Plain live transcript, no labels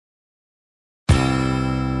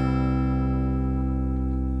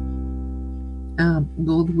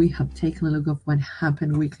Gold, we have taken a look at what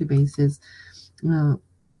happened weekly basis.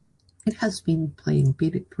 It has been playing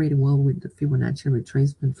pretty well with the Fibonacci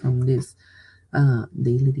retracement from this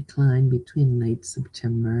daily decline between late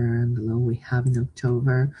September and the low we have in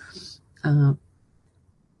October.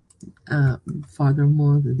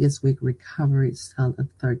 Furthermore, this week recovery is held at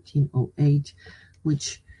 1308,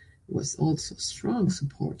 which was also strong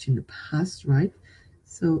support in the past, right?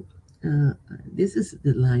 So this is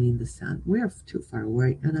the line in the sand. We are too far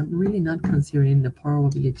away, and I'm really not considering the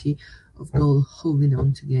probability of gold holding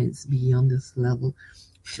on to gains beyond this level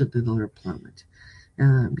should the dollar plummet.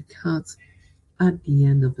 Because at the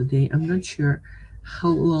end of the day, I'm not sure how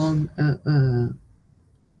long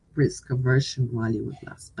risk aversion rally would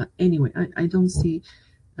last. But anyway, I don't see,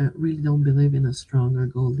 really don't believe in a stronger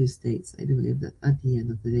gold these days. I do believe that at the end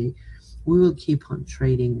of the day, we will keep on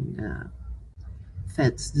trading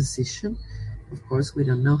Fed's decision. Of course, we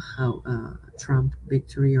don't know how Trump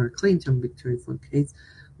victory or Clinton victory for case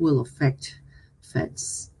will affect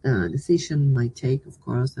Fed's decision. My take, of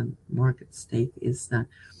course, and market stake is that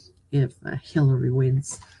if Hillary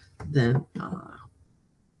wins, then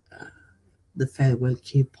the Fed will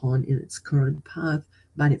keep on in its current path.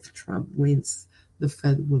 But if Trump wins, the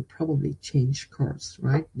Fed will probably change course,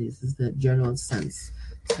 right? This is the general sense,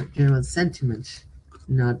 the general sentiment,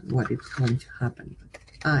 not what is going to happen.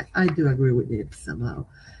 I do agree with it somehow.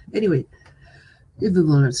 Anyway, if the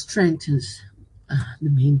dollar strengthens, the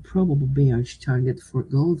main probable bearish target for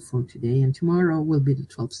gold for today and tomorrow will be the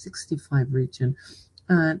 1265 region,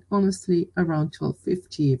 and honestly around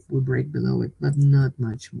 1250 if we break below it, but not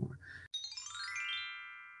much more.